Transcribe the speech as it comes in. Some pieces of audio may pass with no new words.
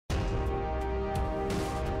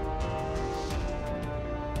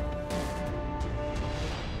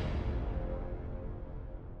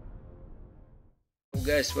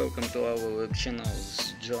guys, welcome to our web channel. This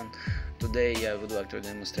is John. Today I would like to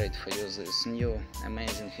demonstrate for you this new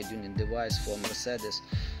amazing head unit device for Mercedes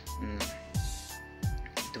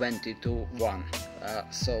 221.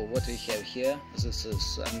 So what we have here, this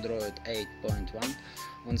is Android 8.1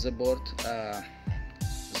 on the board.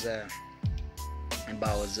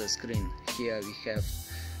 About the screen here we have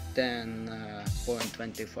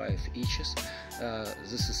 10.25 inches.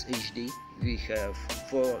 This is HD. We have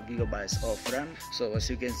 4 GB of RAM. So as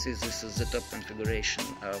you can see, this is the top configuration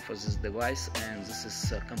for this device, and this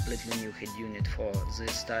is a completely new head unit for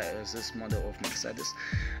this model of Mercedes.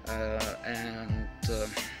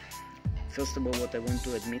 First of all, what I want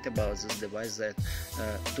to admit about this device, that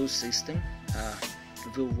two systems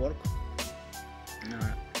will work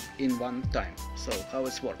in one time. So how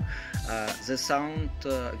it's work? The sound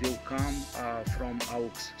will come from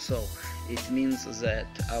aux, so it means that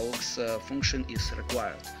aux function is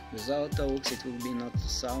required. Without aux it will be not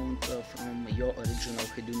sound from your original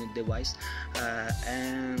head unit device,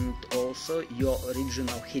 and also your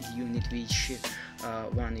original head unit, which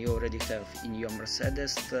one you already have in your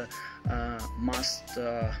Mercedes, must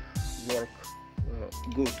work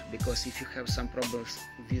good, because if you have some problems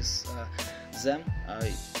with them,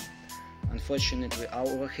 unfortunately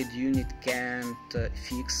our head unit can't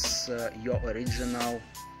fix your original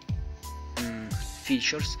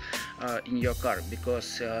features in your car,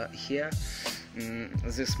 because here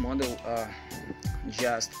this model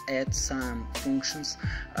just adds some functions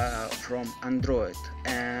from Android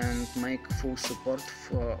and make full support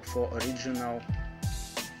for original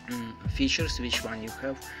features which one you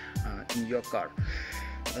have in your car.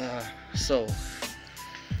 So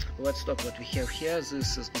let's talk what we have here.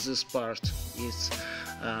 This part is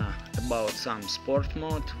about some sport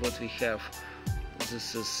mode. What we have,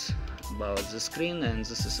 this is about the screen, and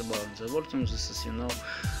this is about the volume. This is,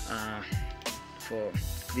 for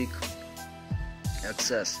quick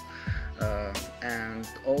access, and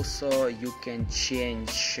also you can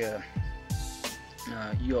change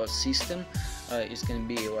your system. It can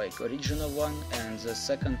be like original one, and the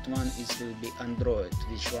second one will be Android,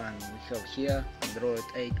 which one we have here, Android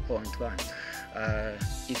 8.1.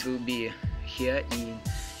 It will be here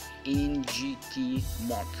in GT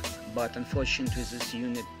mode, but unfortunately this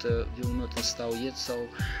unit will not install yet, so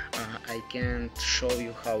I can't show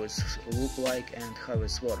you how it look like and how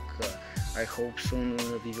it's work. I hope soon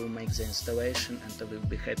we will make the installation, and I will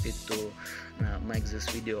be happy to make this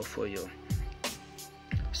video for you.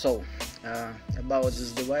 So about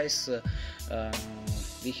this device,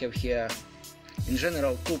 we have here in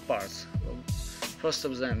general two parts. First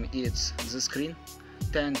of them is the screen,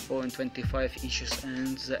 10.25 inches,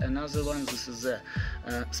 and another one, this is the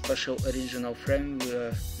special original frame,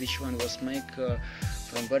 which one was made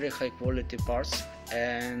from very high quality parts,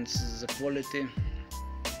 and the quality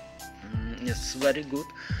is very good.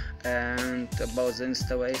 And about the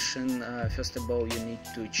installation, first of all you need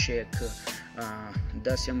to check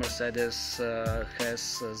does your Mercedes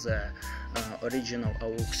has the original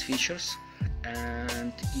aux features,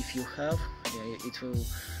 and if you have, it will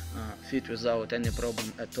fit without any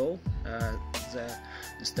problem at all. The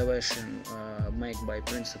installation made by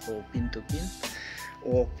principle pin to pin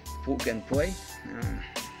or plug and play,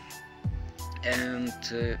 and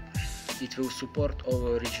it will support all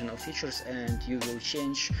original features, and you will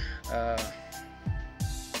change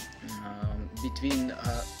between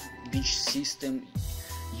which system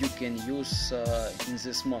you can use in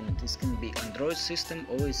this moment. It can be Android system,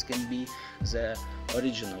 or it can be the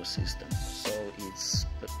original system. So it's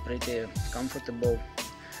pretty comfortable,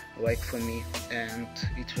 like for me, and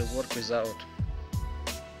it will work without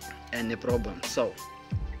any problem. So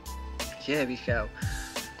here we have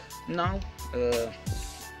now,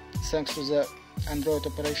 thanks to the Android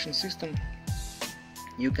operation system,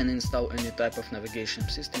 you can install any type of navigation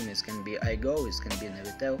system. It can be iGo, it can be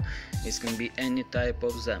Navitel, it can be any type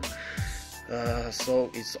of them. So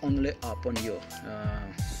it's only up on you.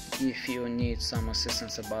 If you need some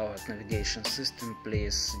assistance about navigation system,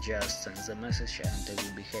 please just send the message and I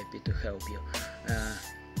will be happy to help you.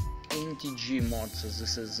 In TG mode, so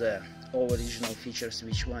this is the all original features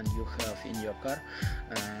which one you have in your car,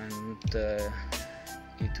 and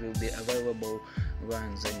it will be available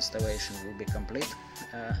when the installation will be complete.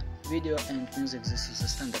 Video and music, this is a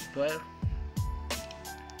standard player,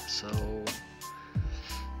 so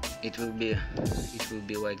it will be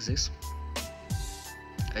like this.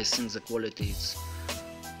 I think the quality is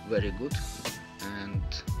very good and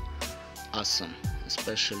awesome,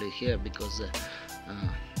 especially here, because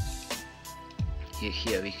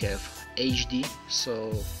here we have HD,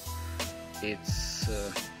 so it's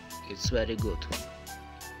very good.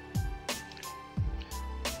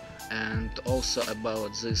 And also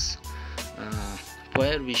about this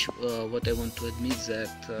player, which what I want to admit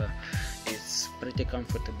that it's pretty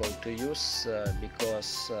comfortable to use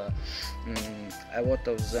because a lot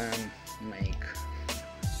of them make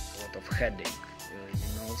a lot of headache,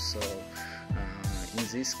 so in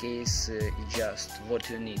this case it's just what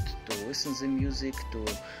you need to listen the music, to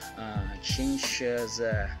change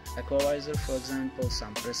the equalizer, for example,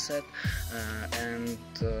 some preset, and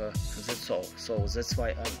that's all. So that's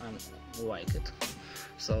why I like it.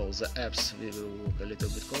 So the apps, we will look a little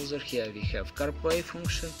bit closer. Here we have CarPlay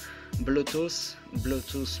function, Bluetooth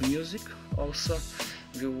music also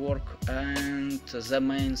will work, and the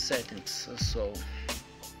main settings. So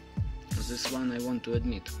this one I want to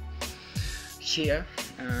admit. Here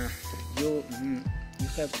you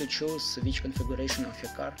have to choose which configuration of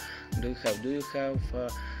your car do you have. Do you have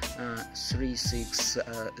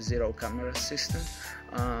 360 camera system?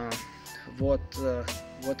 What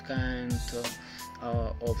kind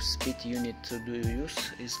of speed unit do you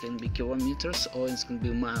use? It can be kilometers or it can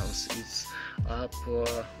be miles. It's up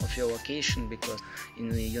of your location, because in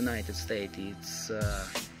the United States it's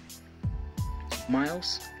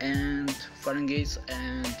miles and Fahrenheit,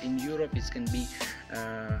 and in Europe it can be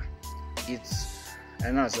it's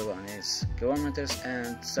another one, it's kilometers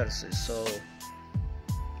and Celsius. So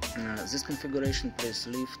this configuration please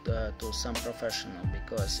leave to some professional,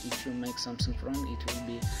 because if you make something wrong it will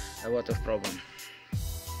be a lot of problem.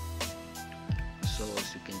 So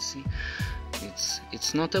as you can see,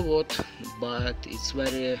 it's not a lot, but it's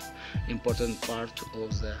very important part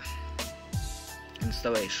of the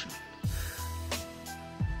installation.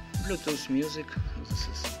 Bluetooth music, this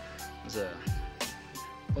is the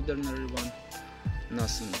ordinary one,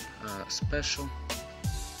 nothing special.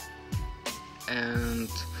 And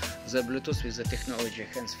the Bluetooth with the technology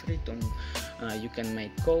hands-free, you can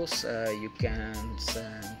make calls, you can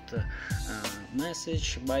send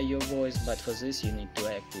message by your voice, but for this you need to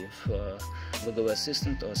active Google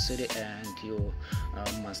Assistant or Siri, and you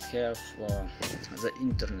must have the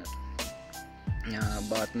internet.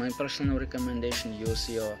 But my personal recommendation, use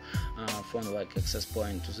your phone like access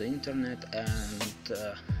point to the internet, and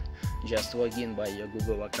just log in by your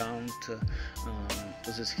Google account to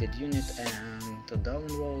this head unit and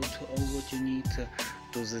download all what you need to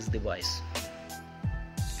this device.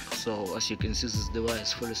 So as you can see, this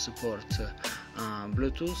device fully supports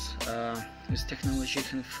Bluetooth with technology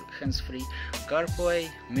hands-free, CarPlay,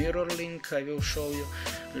 mirror link I will show you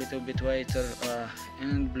a little bit later,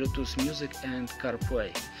 and Bluetooth music and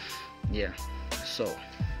CarPlay. Yeah, so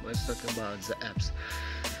let's talk about the apps.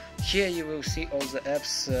 Here you will see all the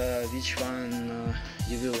apps, which one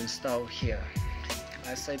you will install here.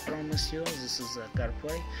 As I promised you, this is a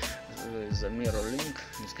CarPlay with a mirror link.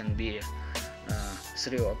 It can be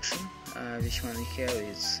 3 options. Which one we have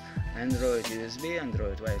is Android USB,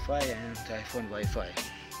 Android Wi-Fi, and iPhone Wi-Fi.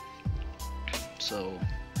 So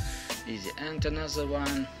easy. And another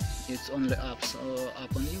one, it's only apps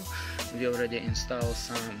up on you. We already installed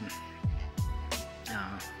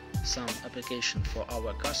some application for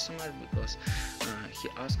our customer, because he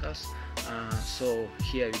asked us. So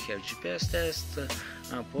here we have GPS test,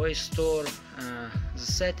 Play Store, the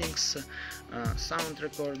settings, sound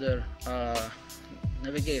recorder,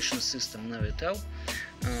 navigation system Navitel,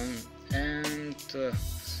 and the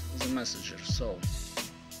messenger. So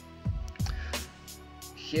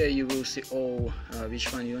here you will see all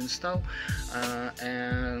which one you install,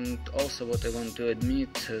 and also what I want to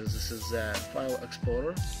admit, this is the File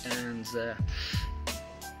Explorer and the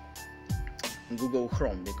Google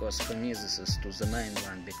Chrome, because for me this is to the main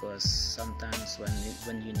one, because sometimes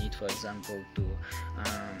when you need, for example, to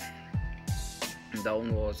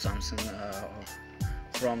download something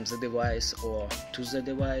from the device or to the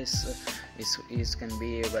device, it can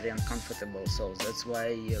be very uncomfortable. So that's why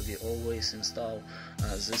we always install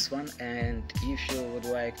this one. And if you would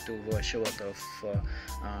like to watch a lot of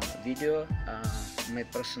video, my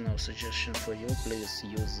personal suggestion for you, please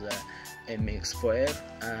use the MX player.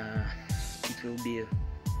 It will be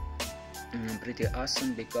pretty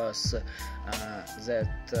awesome, because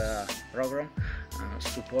that program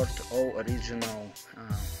support all original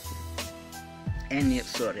any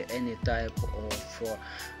type of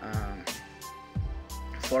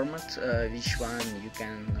format which one you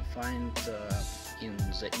can find in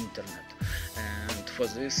the internet. And for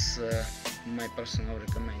this, my personal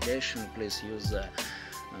recommendation, please use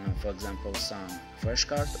for example some flash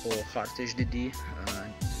card or hard HDD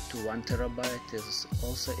to 1 terabyte is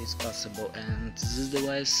possible, and this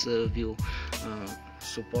device will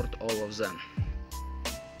support all of them.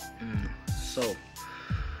 So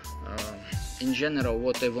in general,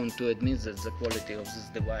 what I want to admit that the quality of this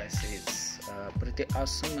device is pretty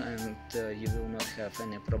awesome, and you will not have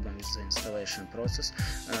any problem with the installation process.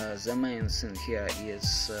 The main thing here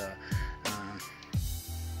is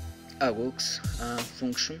AUX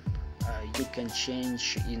function. You can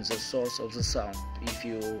change in the source of the sound. If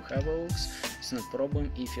you have AUX, it's no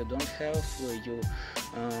problem. If you don't have,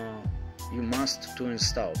 you must to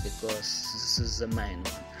install, because this is the main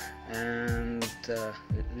one. And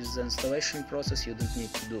with the installation process, you don't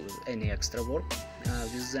need to do any extra work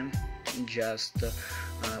with them. Just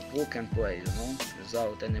plug and play, you know,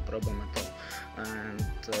 without any problem at all. And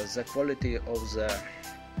the quality of the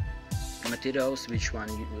materials which one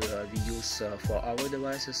we use for our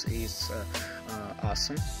devices is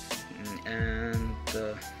awesome, and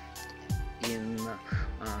in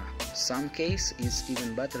some case it's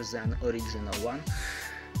even better than original one.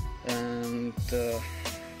 And the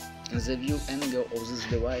view angle of this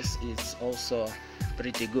device is also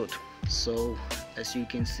pretty good. So as you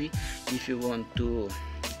can see, if you want to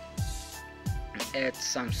add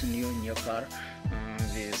something new in your car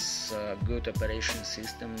with good operation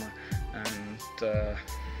system and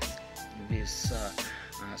with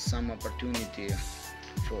some opportunity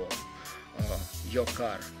for your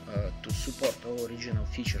car to support all original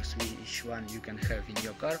features which one you can have in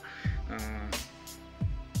your car,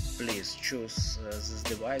 please choose this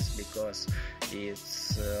device, because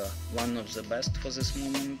it's one of the best for this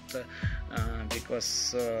moment,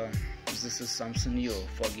 because this is something new,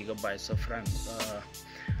 4 GB of RAM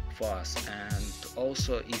for us. And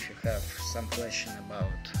also, if you have some question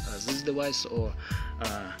about this device or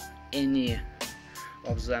any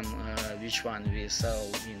of them which one we sell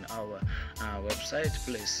in our website,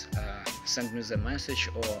 please send me the message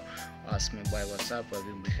or ask me by WhatsApp. I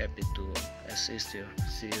will be happy to assist you.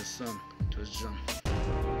 See you soon. It was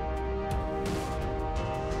John.